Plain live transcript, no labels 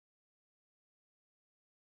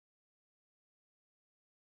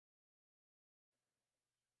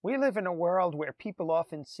We live in a world where people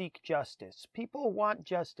often seek justice. People want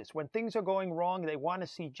justice. When things are going wrong, they want to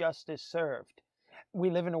see justice served. We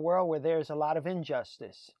live in a world where there's a lot of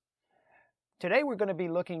injustice. Today we're going to be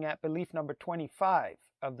looking at belief number 25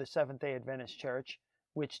 of the Seventh-day Adventist Church,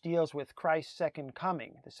 which deals with Christ's second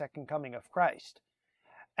coming, the second coming of Christ.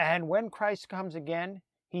 And when Christ comes again,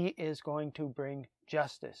 he is going to bring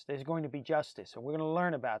justice. There's going to be justice, and we're going to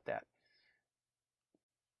learn about that.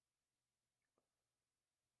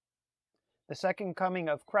 The second coming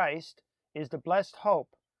of Christ is the blessed hope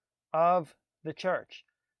of the church,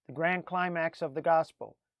 the grand climax of the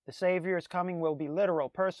gospel. The Savior's coming will be literal,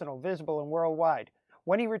 personal, visible, and worldwide.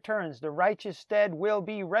 When he returns, the righteous dead will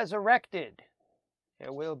be resurrected.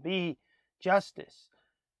 There will be justice.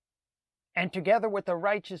 And together with the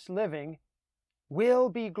righteous living, will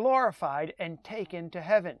be glorified and taken to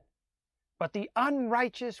heaven. But the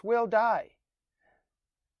unrighteous will die.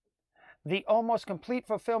 The almost complete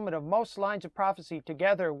fulfillment of most lines of prophecy,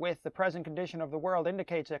 together with the present condition of the world,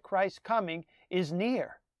 indicates that Christ's coming is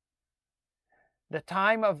near. The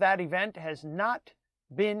time of that event has not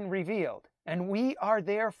been revealed, and we are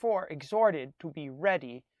therefore exhorted to be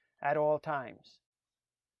ready at all times.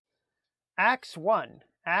 Acts 1,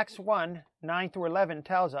 9 through 11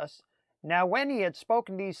 tells us, "Now when he had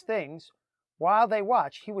spoken these things, while they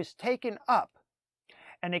watched, he was taken up,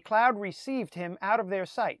 and a cloud received him out of their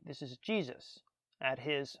sight." This is Jesus at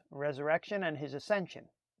his resurrection and his ascension,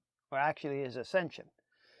 or actually his ascension.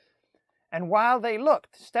 "And while they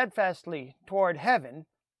looked steadfastly toward heaven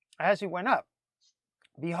as he went up,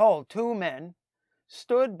 behold, two men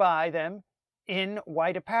stood by them in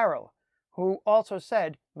white apparel, who also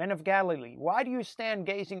said, 'Men of Galilee, why do you stand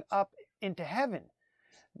gazing up into heaven?'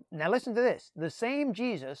 Now listen to this. The same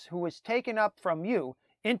Jesus who was taken up from you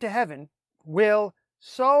into heaven will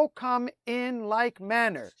so come in like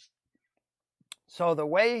manner." So the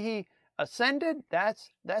way he ascended, that's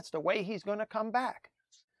the way he's going to come back.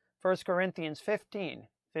 1 Corinthians 15,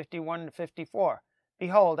 51 to 54.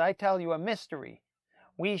 "Behold, I tell you a mystery.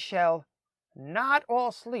 We shall not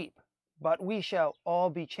all sleep, but we shall all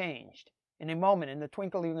be changed in a moment, in the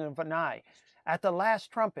twinkling of an eye, at the last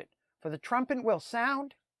trumpet. For the trumpet will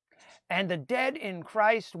sound, and the dead in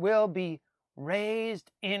Christ will be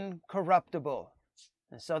raised incorruptible.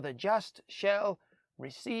 And so the just shall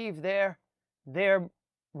receive their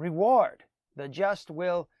reward. The just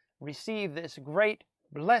will receive this great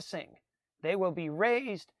blessing. They will be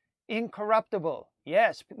raised incorruptible."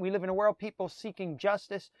 Yes, we live in a world, people seeking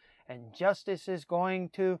justice, and justice is going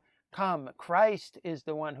to come. Christ is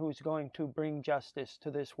the one who's going to bring justice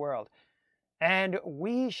to this world. "And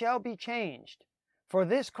we shall be changed. For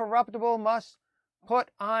this corruptible must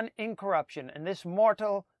put on incorruption, and this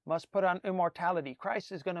mortal must put on immortality."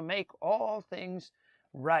 Christ is going to make all things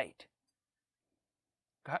right.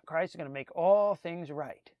 Christ is going to make all things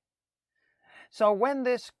right. So when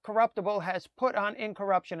this corruptible has put on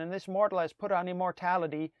incorruption and this mortal has put on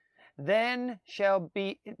immortality, then shall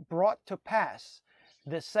be brought to pass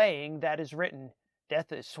the saying that is written,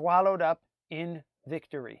 "Death is swallowed up in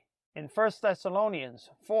victory." In 1 Thessalonians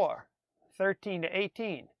 4, 13 to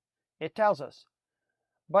 18, it tells us,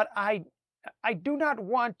 "But I do not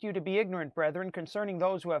want you to be ignorant, brethren, concerning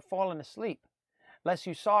those who have fallen asleep, lest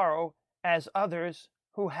you sorrow as others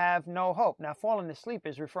who have no hope." Now, fallen asleep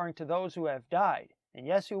is referring to those who have died. And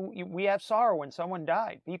yes, we have sorrow when someone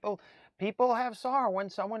died. People have sorrow when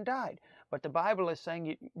someone died. But the Bible is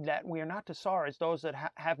saying that we are not to sorrow as those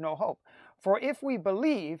that have no hope. For if we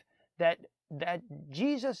believe that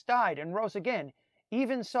Jesus died and rose again,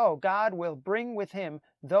 even so God will bring with him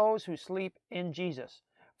those who sleep in Jesus.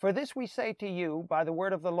 For this we say to you by the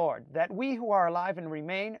word of the Lord, that we who are alive and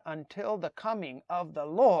remain until the coming of the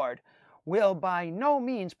Lord will by no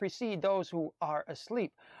means precede those who are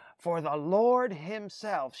asleep. For the Lord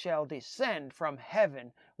himself shall descend from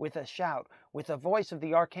heaven with a shout, with the voice of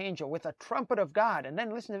the archangel, with a trumpet of God. And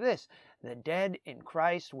then listen to this. The dead in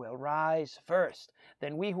Christ will rise first.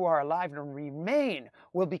 Then we who are alive and remain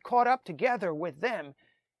will be caught up together with them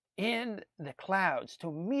in the clouds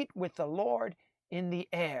to meet with the Lord in the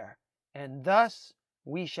air. And thus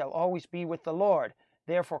we shall always be with the Lord.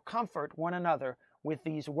 Therefore comfort one another with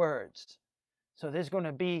these words. So there's going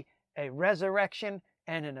to be a resurrection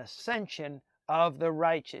and an ascension of the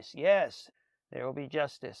righteous. Yes, there will be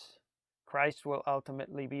justice. Christ will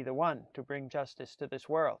ultimately be the one to bring justice to this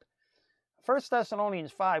world. 1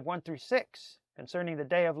 Thessalonians 5, 1 through 6, concerning the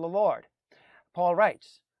day of the Lord, Paul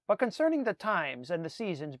writes, "But concerning the times and the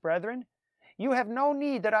seasons, brethren, you have no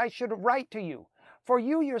need that I should write to you, for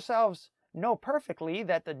you yourselves know perfectly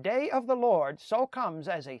that the day of the Lord so comes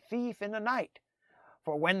as a thief in the night.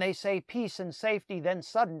 For when they say peace and safety, then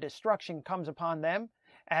sudden destruction comes upon them,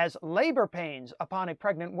 as labor pains upon a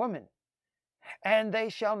pregnant woman, and they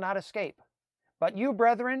shall not escape. But you,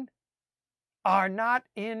 brethren, are not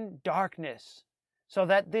in darkness, so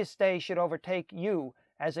that this day should overtake you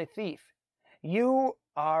as a thief. You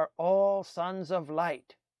are all sons of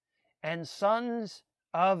light and sons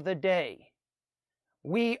of the day.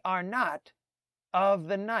 We are not of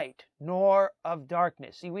the night, nor of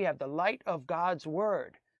darkness. See, we have the light of God's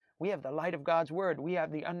word. We have the light of God's word. We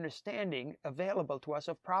have the understanding available to us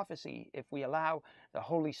of prophecy if we allow the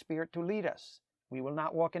Holy Spirit to lead us. We will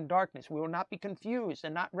not walk in darkness. We will not be confused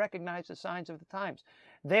and not recognize the signs of the times.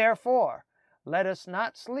 Therefore, let us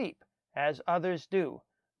not sleep as others do,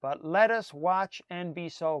 but let us watch and be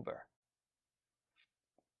sober.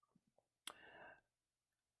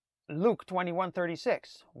 Luke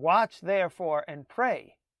 21:36. Watch therefore and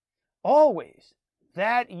pray always,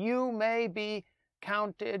 that you may be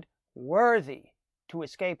counted worthy to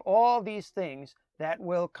escape all these things that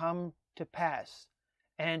will come to pass,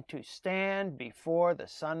 and to stand before the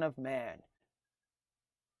Son of Man.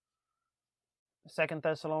 2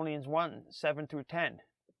 Thessalonians 1:7-10.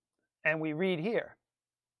 And we read here,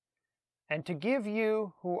 and to give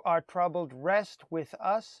you who are troubled rest with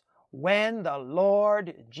us, when the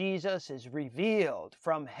Lord Jesus is revealed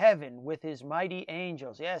from heaven with his mighty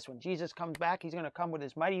angels. Yes, when Jesus comes back, he's going to come with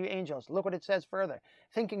his mighty angels. Look what it says further.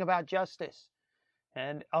 Thinking about justice.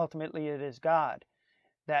 And ultimately it is God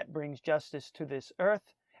that brings justice to this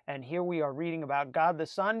earth. And here we are reading about God the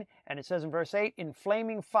Son. And it says in verse 8, in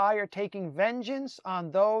flaming fire taking vengeance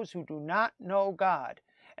on those who do not know God,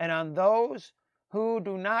 and on those who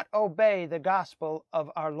do not obey the gospel of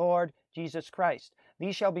our Lord Jesus Christ.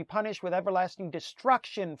 These shall be punished with everlasting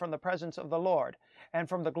destruction from the presence of the Lord and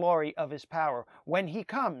from the glory of his power, when he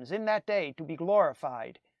comes in that day to be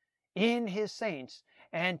glorified in his saints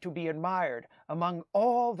and to be admired among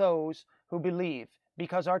all those who believe,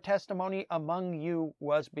 because our testimony among you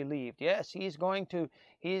was believed. Yes, he's going to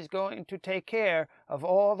take care of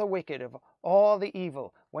all the wicked, of all the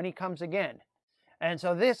evil when he comes again. And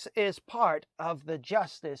so this is part of the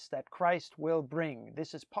justice that Christ will bring.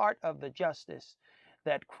 This is part of the justice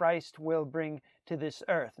that Christ will bring to this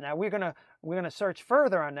earth. Now we're going to search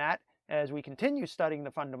further on that as we continue studying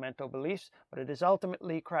the fundamental beliefs, but it is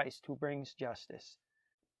ultimately Christ who brings justice.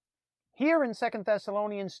 Here in 2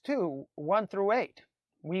 Thessalonians 2:1-8,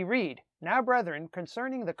 we read, now, brethren,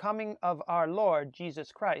 concerning the coming of our Lord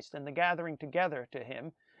Jesus Christ and the gathering together to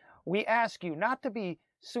him, we ask you not to be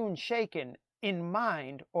soon shaken in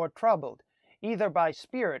mind or troubled, either by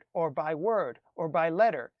spirit or by word or by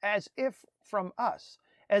letter, as if from us,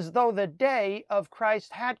 as though the day of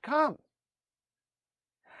Christ had come.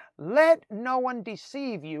 Let no one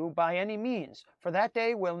deceive you by any means, for that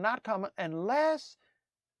day will not come unless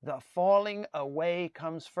the falling away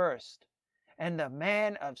comes first, and the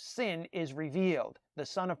man of sin is revealed, the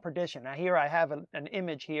son of perdition. Now here I have an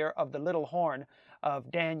image here of the little horn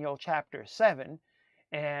of Daniel chapter 7,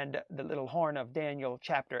 and the little horn of Daniel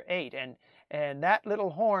chapter 8. And that little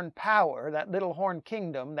horn power, that little horn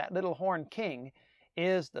kingdom, that little horn king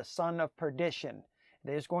is the son of perdition.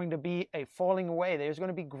 There's going to be a falling away. There's going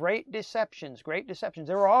to be great deceptions, great deceptions.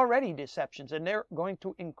 There are already deceptions, and they're going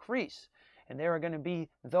to increase. And there are going to be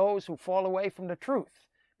those who fall away from the truth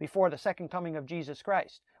before the second coming of Jesus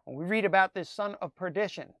Christ. When we read about this son of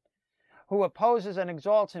perdition, who opposes and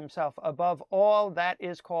exalts himself above all that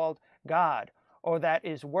is called God, or that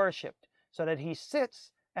is worshipped, so that he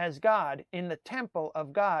sits as God in the temple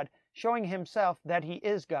of God, showing himself that he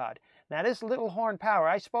is God. Now this little horn power,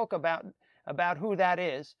 I spoke about who that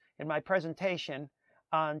is in my presentation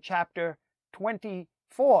on chapter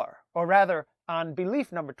 24, or rather on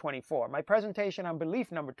belief number 24, my presentation on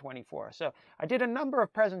belief number 24. So I did a number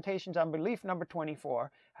of presentations on belief number 24.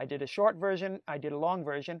 I did a short version, I did a long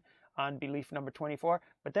version on belief number 24,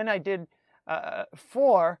 but then I did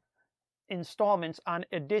 4 installments on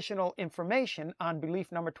additional information on belief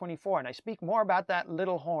number 24. And I speak more about that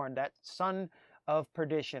little horn, that son of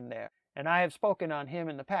perdition there. And I have spoken on him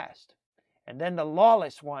in the past. And then the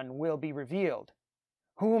lawless one will be revealed,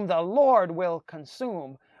 whom the Lord will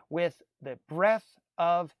consume with the breath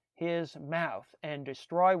of his mouth and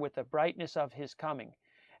destroy with the brightness of his coming.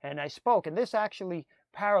 And I spoke, and this actually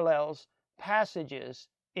parallels passages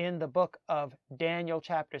in the book of Daniel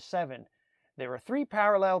chapter 7. There are 3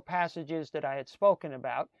 parallel passages that I had spoken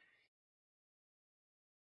about.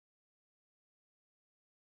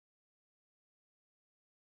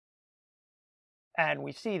 And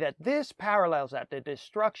we see that this parallels that. The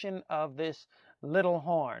destruction of this little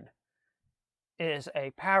horn is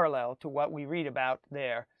a parallel to what we read about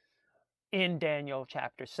there in Daniel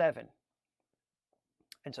chapter 7.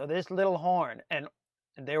 And so this little horn, and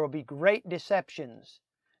there will be great deceptions.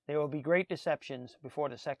 There will be great deceptions before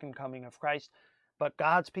the second coming of Christ. But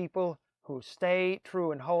God's people who stay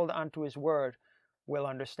true and hold onto his word will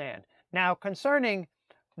understand. Now, concerning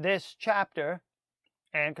this chapter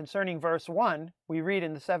and concerning verse 1, we read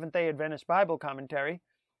in the Seventh-day Adventist Bible Commentary,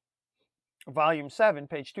 volume 7,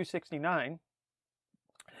 page 269,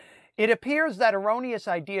 it appears that erroneous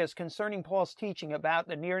ideas concerning Paul's teaching about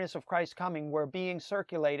the nearness of Christ's coming were being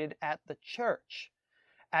circulated at the church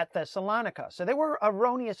at Thessalonica. So there were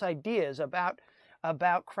erroneous ideas about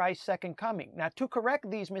Christ's second coming. Now, to correct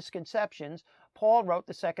these misconceptions, Paul wrote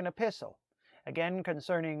the second epistle. Again,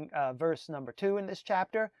 concerning verse number 2 in this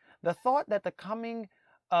chapter, the thought that the coming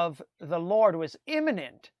of the Lord was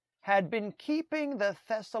imminent had been keeping the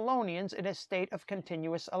Thessalonians in a state of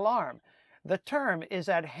continuous alarm. The term is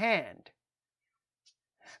at hand,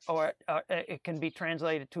 or it can be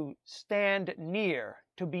translated to stand near,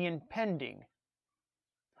 to be impending,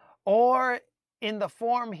 or in the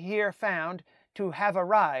form here found, to have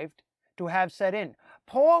arrived, to have set in.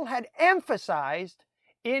 Paul had emphasized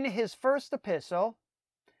in his first epistle,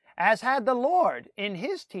 as had the Lord in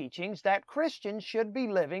his teachings, that Christians should be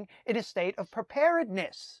living in a state of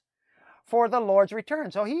preparedness for the Lord's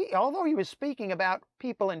return. So although he was speaking about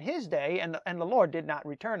people in his day, and the Lord did not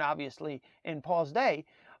return, obviously, in Paul's day,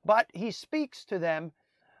 but he speaks to them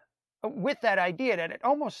with that idea that it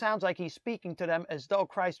almost sounds like he's speaking to them as though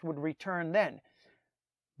Christ would return then.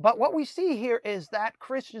 But what we see here is that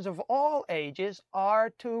Christians of all ages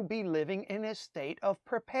are to be living in a state of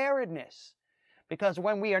preparedness. Because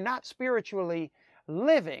when we are not spiritually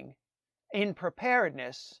living in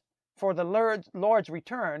preparedness for the Lord's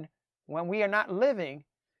return, when we are not living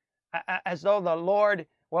as though the Lord,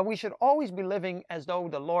 well, we should always be living as though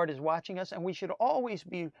the Lord is watching us, and we should always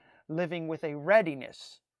be living with a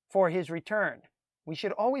readiness for his return. We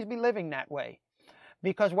should always be living that way.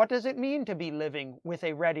 Because what does it mean to be living with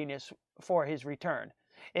a readiness for his return?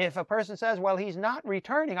 If a person says, well, he's not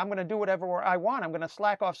returning, I'm going to do whatever I want, I'm going to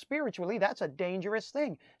slack off spiritually, that's a dangerous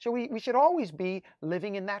thing. So we should always be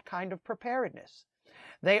living in that kind of preparedness.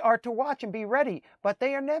 They are to watch and be ready, but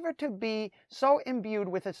they are never to be so imbued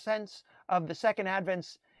with a sense of the second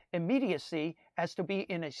advent's immediacy as to be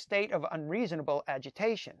in a state of unreasonable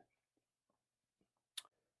agitation.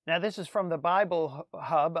 Now, this is from the Bible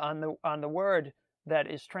Hub on the word that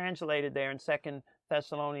is translated there in 2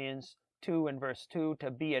 Thessalonians 2 and verse 2,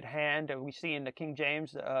 to be at hand. We see in the King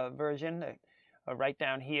James Version, right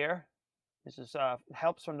down here. This is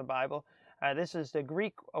helps from the Bible. This is the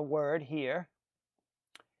Greek word here,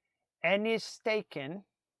 enisteken,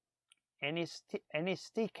 I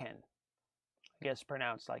guess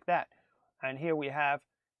pronounced like that. And here we have,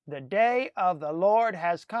 the day of the Lord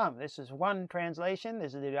has come. This is one translation.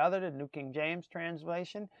 This is the other, the New King James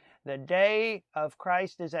translation. The day of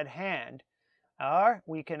Christ is at hand. Or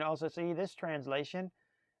we can also see this translation,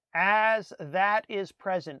 as that is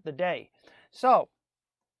present, the day. So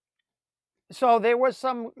there was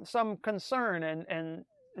some concern, and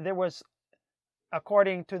there was,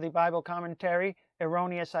 according to the Bible commentary,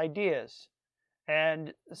 erroneous ideas.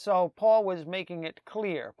 And so Paul was making it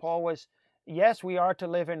clear. Paul was, yes, we are to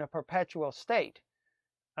live in a perpetual state,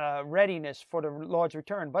 readiness for the Lord's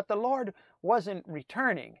return. But the Lord wasn't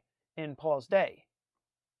returning in Paul's day.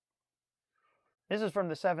 This is from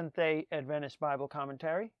the Seventh-day Adventist Bible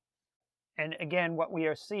Commentary. And again, what we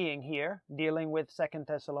are seeing here, dealing with 2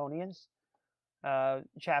 Thessalonians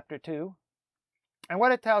chapter 2. And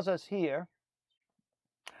what it tells us here,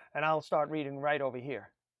 and I'll start reading right over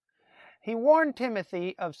here. He warned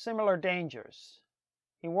Timothy of similar dangers.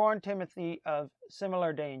 He warned Timothy of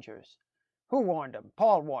similar dangers. Who warned him?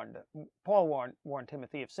 Paul warned him. Paul warned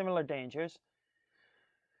Timothy of similar dangers,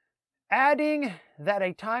 adding that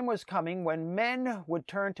a time was coming when men would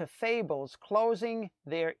turn to fables, closing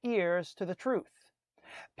their ears to the truth.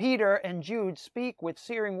 Peter and Jude speak with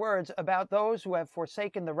searing words about those who have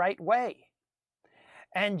forsaken the right way.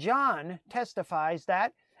 And John testifies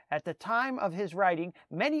that at the time of his writing,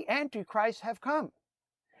 many antichrists have come.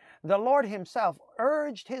 The Lord himself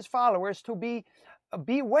urged his followers to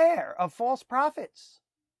beware of false prophets,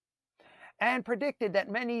 and predicted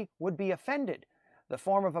that many would be offended. The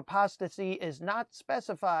form of apostasy is not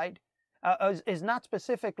specifically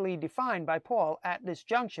defined by Paul at this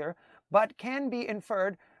juncture, but can be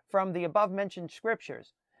inferred from the above-mentioned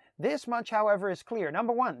scriptures. This much, however, is clear.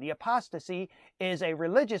 Number one, the apostasy is a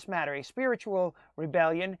religious matter, a spiritual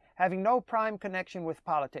rebellion having no prime connection with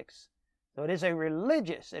politics. So it is a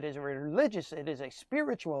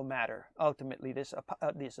spiritual matter, ultimately, this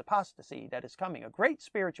apostasy that is coming, a great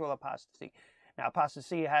spiritual apostasy. Now,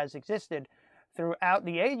 apostasy has existed throughout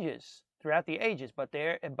the ages,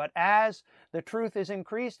 but as the truth is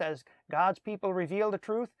increased, as God's people reveal the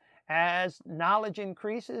truth, as knowledge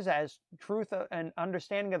increases, as truth and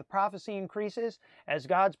understanding of the prophecy increases, as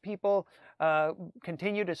God's people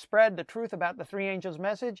continue to spread the truth about the three angels'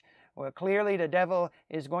 message, well, clearly the devil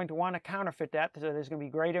is going to want to counterfeit that, so there's going to be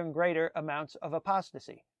greater and greater amounts of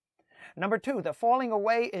apostasy. Number two, the falling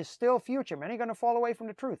away is still future. Many are going to fall away from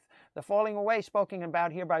the truth. The falling away spoken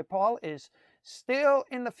about here by Paul is still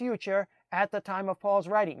in the future at the time of Paul's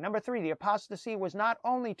writing. Number three, the apostasy was not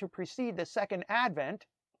only to precede the second advent,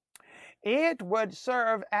 it would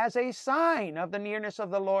serve as a sign of the nearness of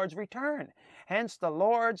the Lord's return. Hence, the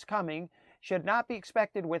Lord's coming should not be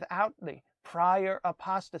expected without the prior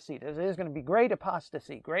apostasy. There is going to be great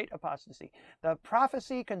apostasy. The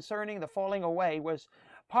prophecy concerning the falling away was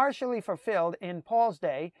partially fulfilled in Paul's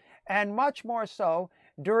day, and much more so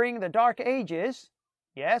during the Dark Ages.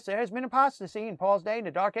 Yes, there has been apostasy in Paul's day in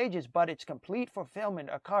the Dark Ages, but its complete fulfillment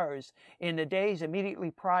occurs in the days immediately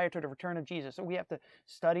prior to the return of Jesus. So we have to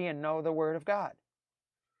study and know the Word of God.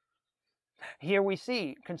 Here we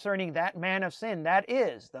see concerning that man of sin, that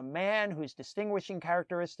is, the man whose distinguishing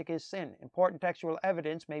characteristic is sin. Important textual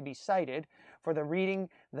evidence may be cited for the reading,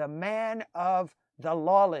 the man of the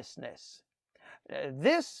lawlessness.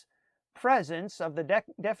 This presence of the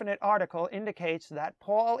definite article indicates that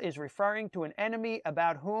Paul is referring to an enemy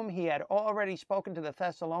about whom he had already spoken to the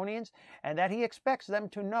Thessalonians, and that he expects them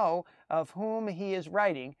to know of whom he is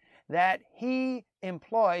writing, that he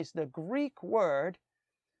employs the Greek word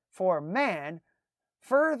for man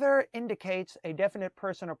further indicates a definite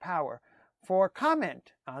person or power. For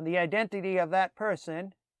comment on the identity of that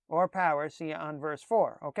person or power, see on verse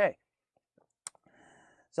 4. Okay.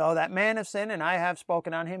 So that man of sin, and I have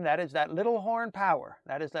spoken on him, that is that little horn power.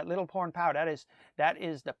 That is the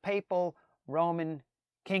papal Roman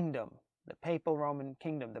kingdom. The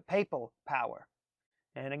papal power.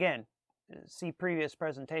 And again, see previous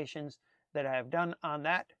presentations that I have done on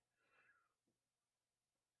that.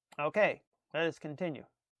 Okay, let us continue.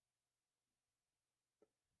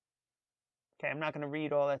 Okay, I'm not going to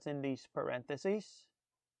read all that's in these parentheses.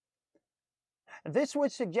 This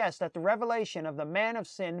would suggest that the revelation of the man of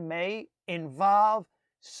sin may involve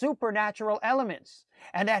supernatural elements,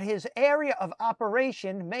 and that his area of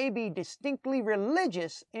operation may be distinctly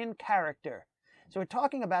religious in character. So we're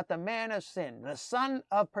talking about the man of sin, the son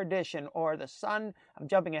of perdition, or the son, I'm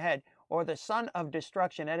jumping ahead, or the son of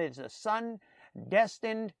destruction. That is, the son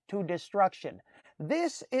destined to destruction.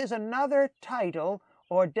 This is another title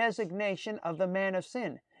or designation of the man of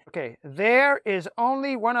sin. Okay, there is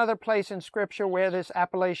only one other place in Scripture where this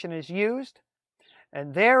appellation is used,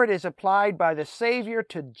 and there it is applied by the Savior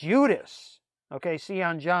to Judas. Okay, see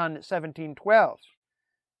on John 17:12.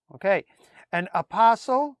 Okay, an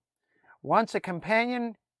apostle, once a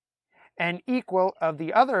companion and equal of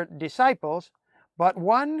the other disciples, but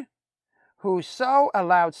one who so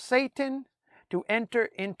allowed Satan to enter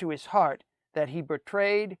into his heart that he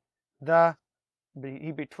betrayed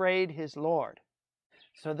his Lord.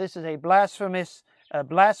 So this is a blasphemous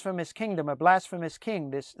kingdom, a blasphemous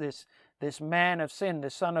king, this man of sin, the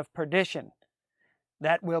son of perdition.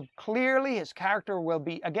 That will clearly, his character will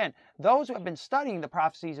be, again, those who have been studying the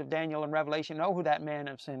prophecies of Daniel and Revelation know who that man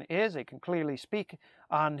of sin is. They can clearly speak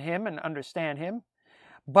on him and understand him.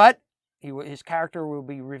 But his character will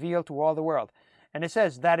be revealed to all the world. And it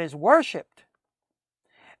says, that is worshipped.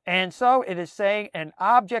 And so it is saying an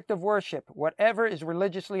object of worship, whatever is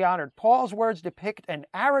religiously honored. Paul's words depict an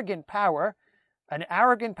arrogant power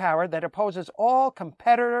that opposes all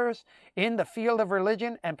competitors in the field of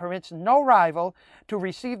religion and permits no rival to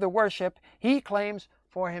receive the worship he claims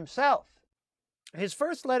for himself. His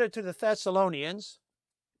first letter to the Thessalonians,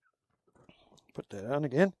 put that on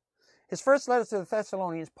again. His first letter to the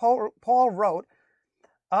Thessalonians, Paul wrote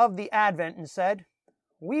of the Advent and said,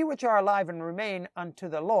 we which are alive and remain unto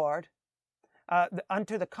the Lord,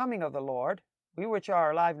 unto the coming of the Lord, we which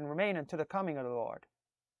are alive and remain unto the coming of the Lord.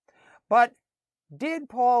 But did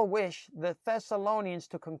Paul wish the Thessalonians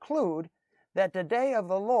to conclude that the day of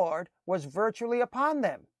the Lord was virtually upon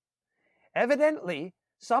them? Evidently,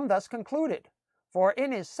 some thus concluded, for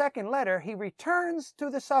in his second letter he returns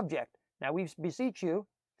to the subject. Now we beseech you,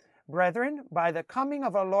 brethren, by the coming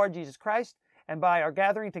of our Lord Jesus Christ, and by our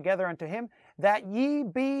gathering together unto him, that ye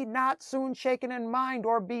be not soon shaken in mind,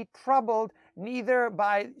 or be troubled, neither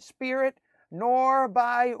by spirit, nor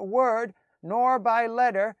by word, nor by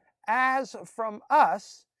letter, as from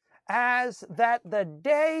us, as that the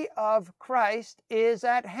day of Christ is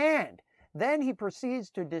at hand. Then he proceeds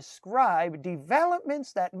to describe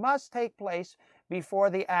developments that must take place before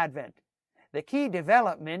the advent. The key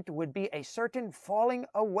development would be a certain falling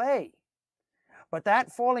away. But that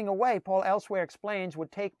falling away, Paul elsewhere explains,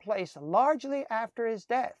 would take place largely after his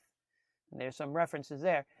death. And there's some references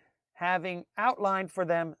there. Having outlined for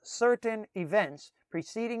them certain events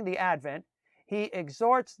preceding the advent, he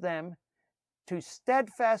exhorts them to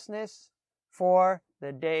steadfastness for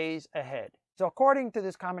the days ahead. So according to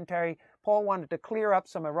this commentary, Paul wanted to clear up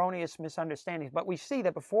some erroneous misunderstandings. But we see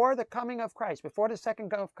that before the coming of Christ, before the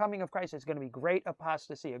second coming of Christ, there's going to be great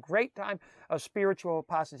apostasy, a great time of spiritual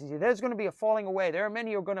apostasy. There's going to be a falling away. There are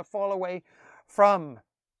many who are going to fall away from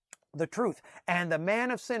the truth. And the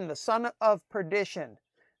man of sin, the son of perdition,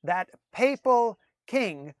 that papal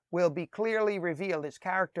king, will be clearly revealed, his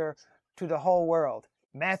character, to the whole world.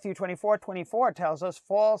 Matthew 24:24 tells us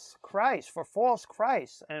false Christ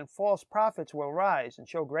and false prophets will rise and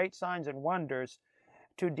show great signs and wonders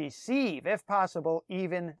to deceive, if possible,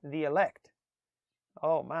 even the elect.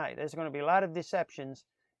 Oh my, there's going to be a lot of deceptions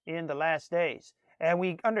in the last days. And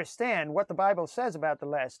we understand what the Bible says about the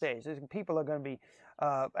last days. People are going to be,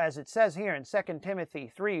 as it says here in 2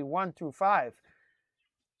 Timothy 3:1-5,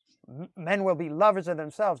 men will be lovers of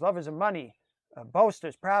themselves, lovers of money,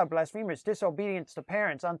 boasters, proud, blasphemers, disobedient to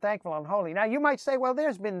parents, unthankful, unholy. Now you might say, well,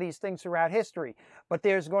 there's been these things throughout history, but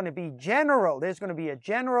there's going to be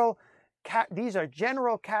these are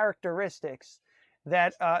general characteristics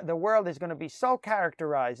that the world is going to be so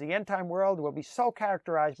characterized, the end time world will be so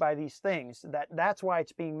characterized by these things that's why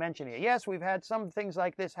it's being mentioned here. Yes, we've had some things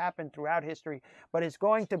like this happen throughout history, but it's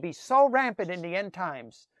going to be so rampant in the end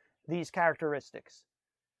times, these characteristics.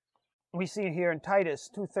 We see here in Titus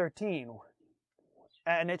 2:13,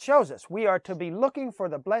 and it shows us we are to be looking for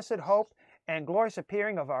the blessed hope and glorious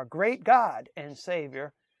appearing of our great God and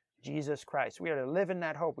Savior, Jesus Christ. We are to live in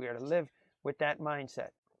that hope. We are to live with that mindset.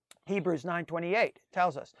 Hebrews 9:28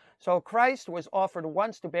 tells us, so Christ was offered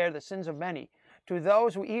once to bear the sins of many. To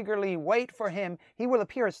those who eagerly wait for him, he will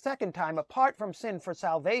appear a second time apart from sin for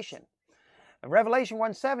salvation. Revelation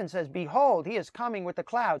 1:7 says, behold, he is coming with the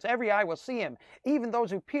clouds. Every eye will see him, even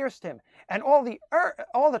those who pierced him. And all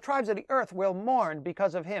the tribes of the earth will mourn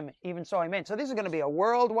because of him. Even so, amen. So this is going to be a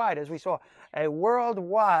worldwide, as we saw, a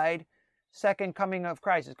worldwide second coming of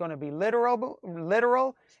Christ. It's going to be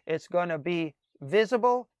literal. It's going to be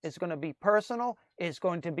visible. It's going to be personal. It's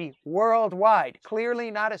going to be worldwide.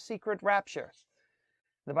 Clearly not a secret rapture.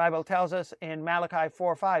 The Bible tells us in Malachi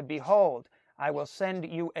 4:5, behold, I will send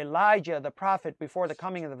you Elijah the prophet before the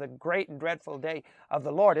coming of the great and dreadful day of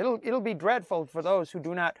the Lord. It'll be dreadful for those who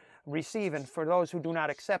do not receive and for those who do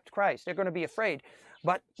not accept Christ. They're going to be afraid.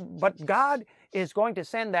 But God is going to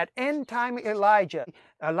send that end time Elijah.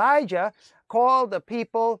 Elijah called the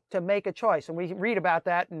people to make a choice. And we read about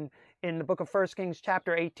that in the book of 1 Kings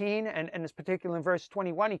chapter 18, and it's particularly in verse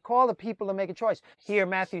 21. He called the people to make a choice. Here,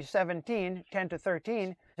 Matthew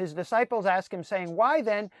 17:10-13, his disciples ask him, saying, why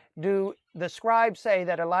then do the scribes say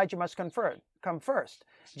that Elijah must come first?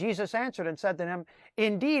 Jesus answered and said to them,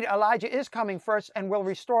 indeed, Elijah is coming first and will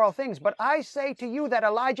restore all things. But I say to you that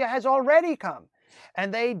Elijah has already come.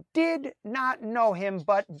 And they did not know him,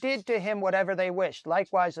 but did to him whatever they wished.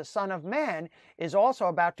 Likewise, the Son of Man is also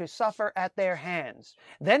about to suffer at their hands.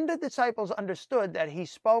 Then the disciples understood that he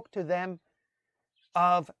spoke to them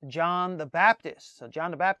of John the Baptist. So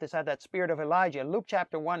John the Baptist had that spirit of Elijah. Luke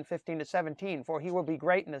chapter 1:15-17, for he will be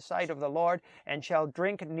great in the sight of the Lord, and shall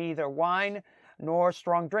drink neither wine nor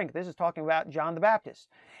strong drink. This is talking about John the Baptist.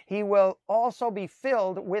 He will also be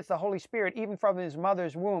filled with the Holy Spirit, even from his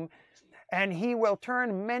mother's womb, and he will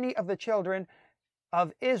turn many of the children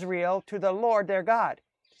of Israel to the Lord their God.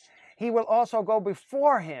 He will also go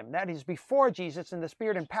before him, that is, before Jesus, in the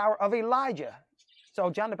spirit and power of Elijah. So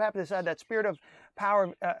John the Baptist had that spirit of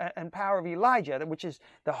power and power of Elijah, which is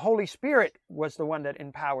the Holy Spirit was the one that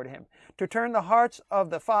empowered him, to turn the hearts of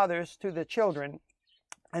the fathers to the children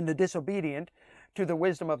and the disobedient to the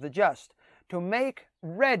wisdom of the just, to make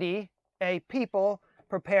ready a people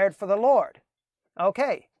prepared for the Lord.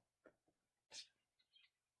 Okay.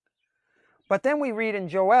 But then we read in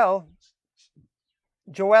Joel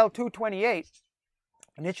 2:28,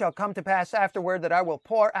 and it shall come to pass afterward that I will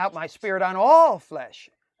pour out my spirit on all flesh,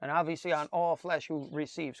 and obviously on all flesh who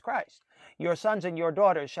receives Christ. Your sons and your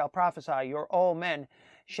daughters shall prophesy, your old men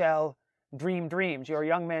shall dream dreams, your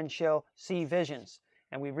young men shall see visions.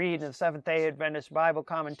 And we read in the Seventh-day Adventist Bible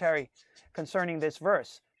commentary concerning this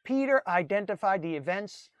verse, Peter identified the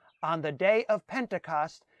events on the day of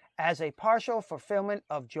Pentecost as a partial fulfillment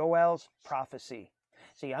of Joel's prophecy.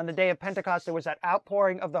 See, on the day of Pentecost, there was that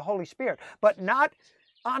outpouring of the Holy Spirit, but not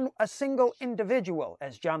on a single individual,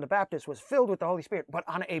 as John the Baptist was filled with the Holy Spirit, but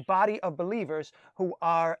on a body of believers who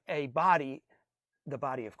are a body, the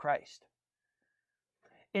body of Christ.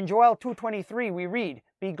 In Joel 2:23, we read,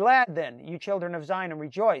 "Be glad then, you children of Zion, and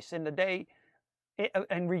rejoice in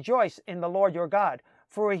the Lord your God,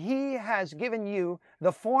 for he has given you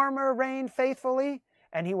the former rain faithfully,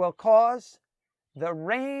 and he will cause the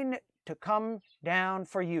rain to come down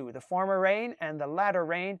for you, the former rain and the latter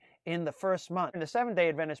rain in the first month." In the Seventh-day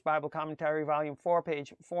Adventist Bible Commentary, Volume 4,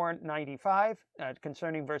 page 495,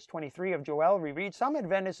 concerning verse 23 of Joel, we read, "Some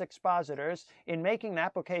Adventist expositors, in making an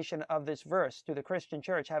application of this verse to the Christian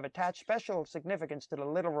church, have attached special significance to the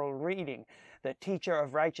literal reading, the teacher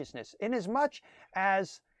of righteousness, inasmuch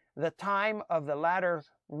as the time of the latter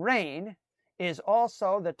rain is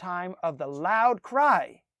also the time of the loud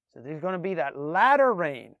cry." So there's going to be that latter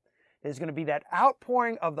rain. There's going to be that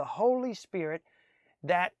outpouring of the Holy Spirit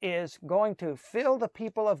that is going to fill the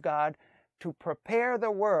people of God to prepare the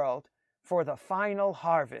world for the final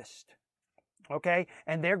harvest. Okay?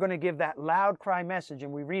 And they're going to give that loud cry message,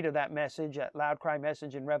 and we read of that message, that loud cry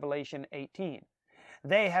message in Revelation 18.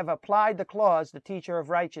 They have applied the clause, the teacher of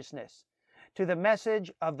righteousness, to the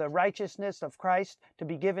message of the righteousness of Christ to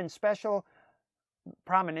be given special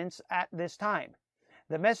prominence at this time.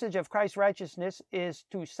 The message of Christ's righteousness is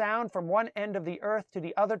to sound from one end of the earth to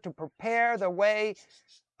the other to prepare the way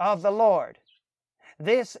of the Lord.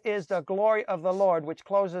 This is the glory of the Lord, which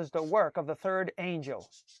closes the work of the third angel.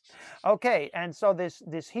 Okay, and so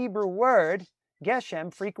this Hebrew word,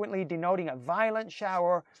 geshem, frequently denoting a violent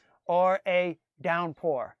shower or a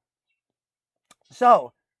downpour.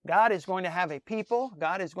 So, God is going to have a people,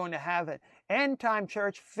 God is going to have an end-time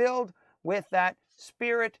church filled with that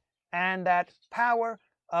spirit and that power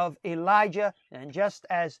of Elijah. And just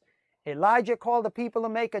as Elijah called the people to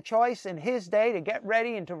make a choice in his day to get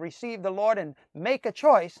ready and to receive the Lord and make a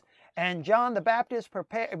choice, and John the Baptist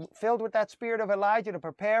filled with that spirit of Elijah to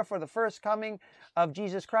prepare for the first coming of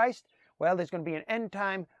Jesus Christ, well, there's going to be an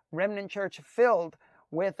end-time remnant church filled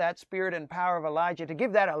with that spirit and power of Elijah to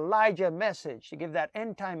give that Elijah message, to give that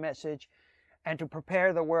end-time message, and to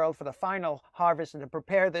prepare the world for the final harvest, and to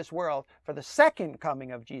prepare this world for the second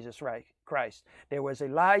coming of Jesus Christ. There was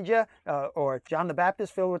Elijah, or John the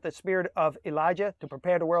Baptist, filled with the spirit of Elijah to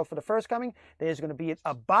prepare the world for the first coming. There's going to be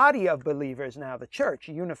a body of believers now, the church,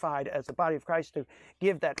 unified as the body of Christ, to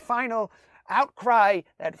give that final outcry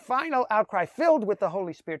filled with the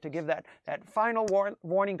Holy Spirit, to give that final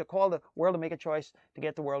warning, to call the world to make a choice to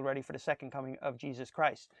get the world ready for the second coming of Jesus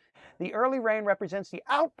Christ. The early rain represents the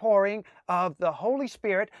outpouring of the Holy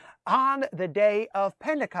Spirit on the day of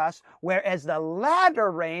Pentecost, whereas the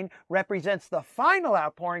latter rain represents the final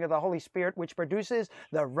outpouring of the Holy Spirit, which produces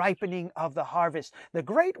the ripening of the harvest. The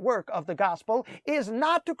great work of the gospel is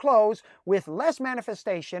not to close with less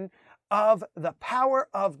manifestation of the power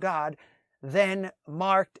of God than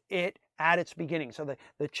marked it at its beginning. So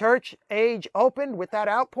the church age opened with that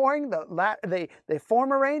outpouring, the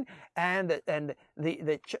former rain, and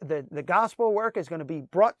the gospel work is going to be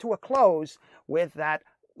brought to a close with that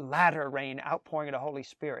latter rain, outpouring of the Holy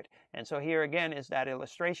Spirit. And so here again is that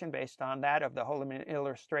illustration based on that of the Holman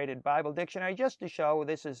Illustrated Bible Dictionary, just to show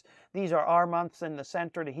these are our months in the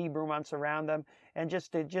center, the Hebrew months around them, and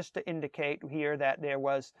just to indicate here that there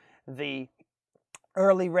was the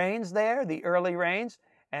early rains there,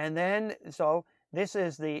 and then so this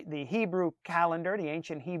is the Hebrew calendar, the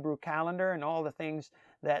ancient Hebrew calendar, and all the things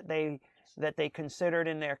that they considered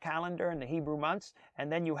in their calendar in the Hebrew months. And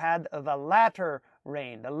then you had the latter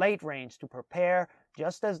rain, the late rains, to prepare.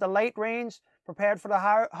 Just as the late rains prepared for the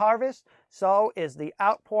harvest, so is the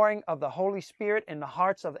outpouring of the Holy Spirit in the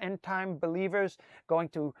hearts of end-time believers going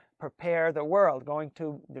to prepare the world.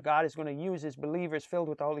 God is going to use his believers filled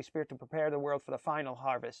with the Holy Spirit to prepare the world for the final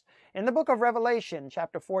harvest. In the book of Revelation,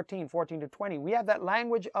 chapter 14 to 20, we have that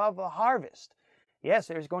language of a harvest. Yes,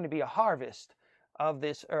 there's going to be a harvest of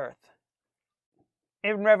this earth.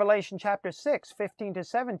 In Revelation chapter 6, 15 to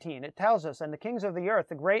 17, it tells us, "And the kings of the earth,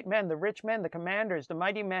 the great men, the rich men, the commanders, the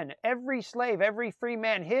mighty men, every slave, every free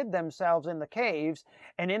man hid themselves in the caves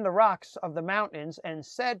and in the rocks of the mountains, and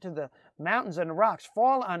said to the mountains and rocks,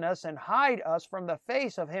 Fall on us and hide us from the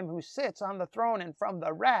face of him who sits on the throne and from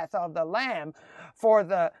the wrath of the Lamb. For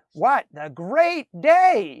the great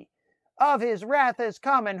day of his wrath has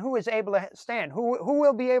come, and who is able to stand?" Who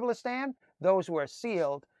will be able to stand? Those who are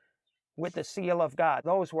sealed with the seal of God,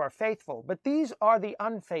 those who are faithful. But these are the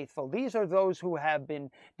unfaithful. These are those who have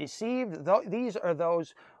been deceived. These are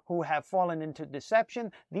those who have fallen into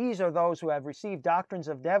deception. These are those who have received doctrines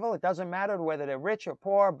of devil. It doesn't matter whether they're rich or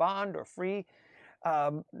poor, bond or free.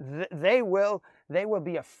 they will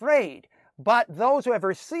be afraid. But those who have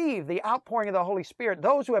received the outpouring of the Holy Spirit,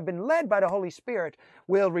 those who have been led by the Holy Spirit,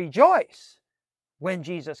 will rejoice when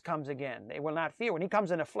Jesus comes again. They will not fear. When he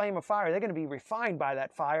comes in a flame of fire, they're going to be refined by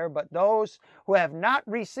that fire. But those who have not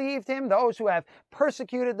received him, those who have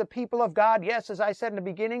persecuted the people of God, yes, as I said in the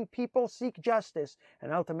beginning, people seek justice,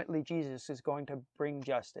 and ultimately Jesus is going to bring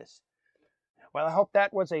justice. Well, I hope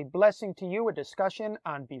that was a blessing to you, a discussion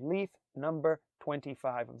on belief number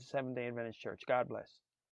 25 of the Seventh-day Adventist Church. God bless.